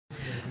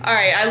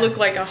Alright, I look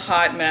like a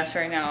hot mess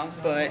right now,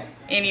 but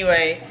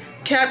anyway,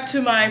 kept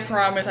to my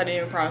promise. I didn't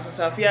even promise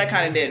myself. Yeah, I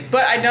kind of did.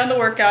 But I done the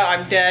workout.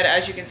 I'm dead,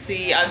 as you can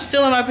see. I'm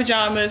still in my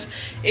pajamas.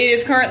 It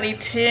is currently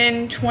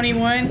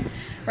 10:21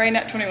 right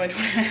now. 21.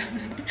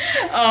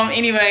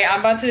 Anyway, I'm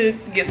about to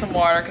get some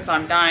water because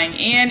I'm dying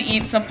and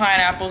eat some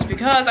pineapples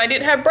because I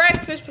didn't have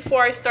breakfast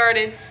before I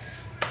started.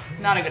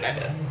 Not a good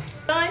idea.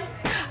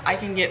 I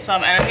can get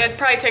some, and I'm gonna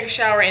probably take a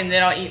shower and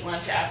then I'll eat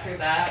lunch after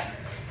that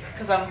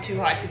because I'm too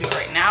hot to do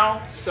right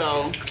now.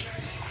 So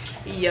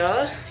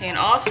yeah, and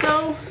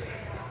also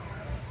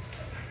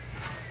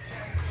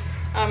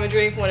I'm gonna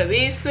drink one of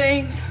these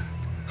things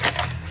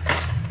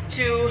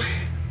to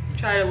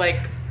try to like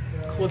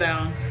cool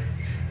down.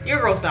 Your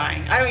girl's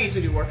dying. I don't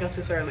usually do workouts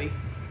this early,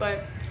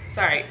 but it's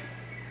all right.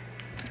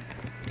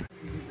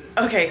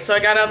 Okay, so I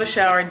got out of the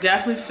shower.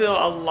 Definitely feel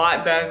a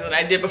lot better than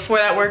I did before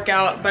that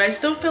workout, but I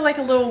still feel like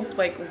a little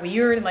like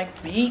weird and like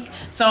weak.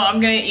 So I'm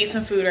gonna eat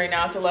some food right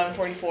now. It's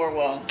 11:44.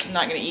 Well, I'm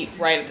not gonna eat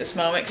right at this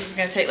moment because it's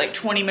gonna take like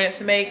 20 minutes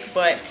to make,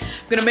 but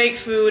I'm gonna make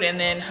food and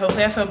then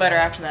hopefully I feel better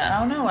after that. I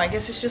don't know. I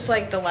guess it's just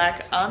like the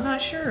lack. I'm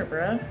not sure,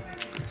 bruh.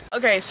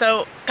 Okay,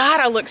 so God,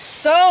 I look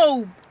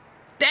so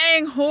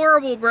dang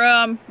horrible, bro.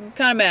 I'm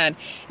kind of mad.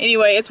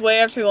 Anyway, it's way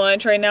after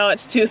lunch right now.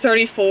 It's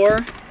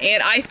 2:34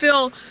 and I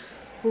feel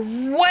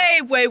way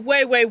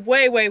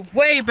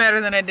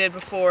better than I did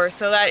before,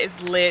 so that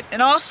is lit.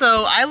 And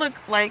also I look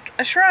like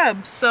a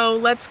shrub, so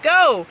let's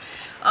go.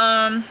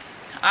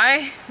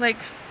 I like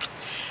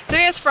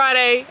today is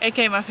Friday,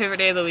 aka my favorite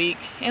day of the week,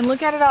 and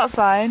look at it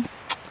outside.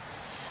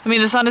 I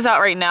mean, the sun is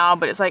out right now,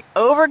 but it's like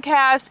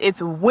overcast,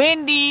 it's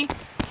windy.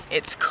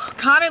 It's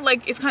kind of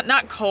like, it's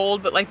not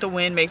cold, but like the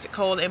wind makes it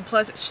cold, and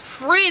plus it's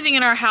freezing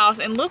in our house,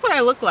 and look what I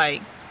look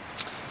like.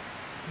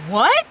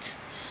 What?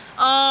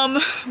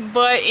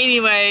 But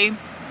anyway,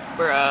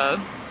 bruh.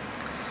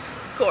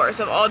 Of course,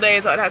 of all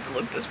days I'd have to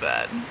look this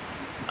bad.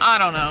 I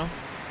don't know.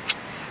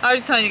 I was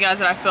just telling you guys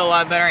that I feel a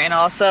lot better, and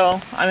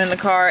also I'm in the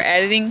car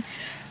editing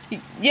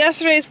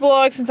yesterday's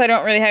vlog since I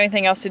don't really have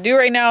anything else to do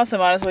right now, so I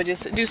might as well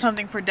just do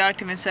something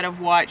productive instead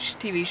of watch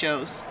TV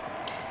shows.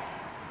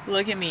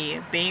 Look at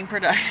me being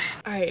productive.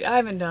 Alright, I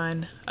haven't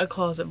done a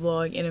closet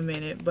vlog in a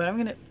minute, but I'm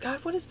gonna,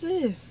 God, what is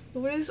this?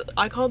 What is,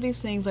 I call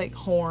these things like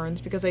horns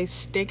because they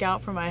stick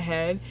out from my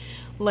head.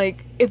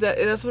 Like,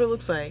 that's what it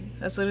looks like.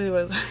 That's literally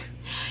what it's like.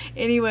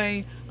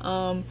 Anyway,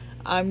 I'm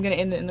gonna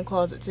end it in the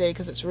closet today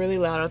because it's really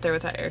loud out there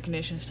with that air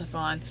conditioning stuff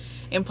on.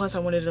 And plus I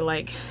wanted to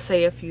like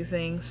say a few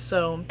things.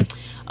 So,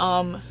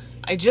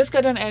 I just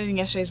got done editing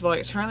yesterday's vlog.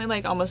 It's currently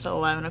like almost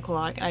 11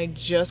 o'clock and I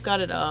just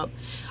got it up.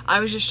 I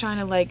was just trying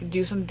to like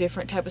do some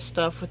different type of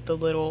stuff with the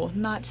little,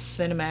 not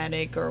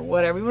cinematic or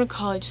whatever you want to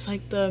call it, just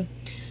like the,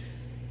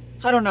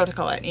 I don't know what to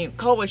call it. You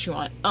call it what you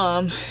want.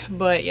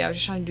 But yeah, I was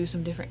just trying to do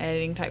some different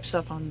editing type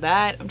stuff on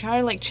that. I'm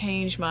trying to like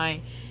change my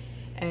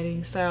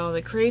editing style,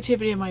 the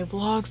creativity of my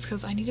vlogs,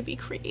 because I need to be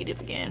creative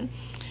again.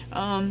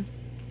 So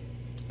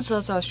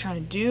that's what I was trying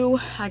to do.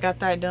 I got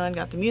that done,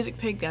 got the music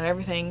picked, got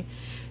everything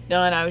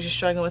done. I was just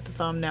struggling with the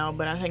thumbnail,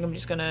 but I think I'm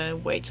just gonna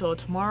wait till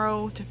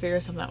tomorrow to figure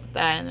something out with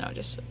that, and then I'll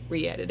just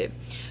re-edit it.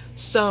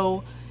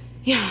 So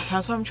yeah,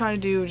 that's what I'm trying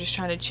to do, just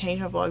trying to change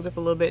my vlogs up a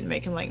little bit and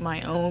make them like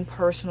my own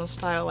personal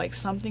style, like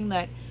something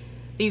that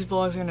these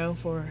vlogs are known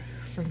for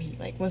me.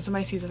 Like when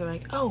somebody sees it, they're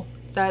like, oh,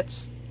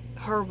 that's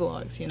her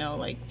vlogs, you know,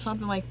 like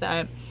something like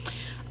that.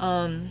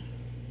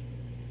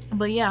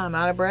 But yeah, I'm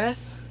out of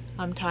breath.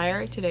 I'm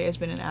tired. Today has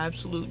been an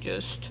absolute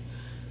just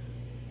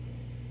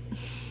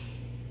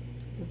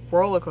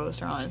roller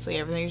coaster, honestly.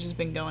 Everything's just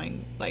been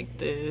going like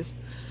this,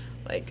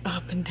 like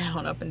up and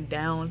down, up and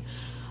down.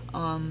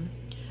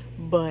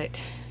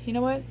 But you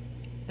know what,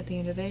 at the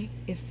end of the day,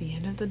 it's the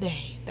end of the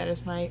day. That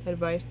is my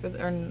advice for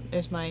the, or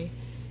is my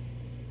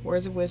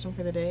words of wisdom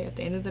for the day. At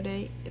the end of the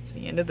day, it's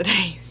the end of the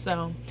day.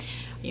 So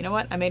you know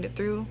what, I made it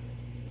through.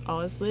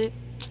 All is lit.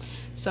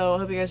 So I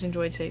hope you guys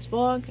enjoyed today's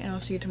vlog, and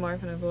I'll see you tomorrow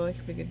for another vlog.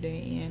 Have a good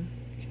day, and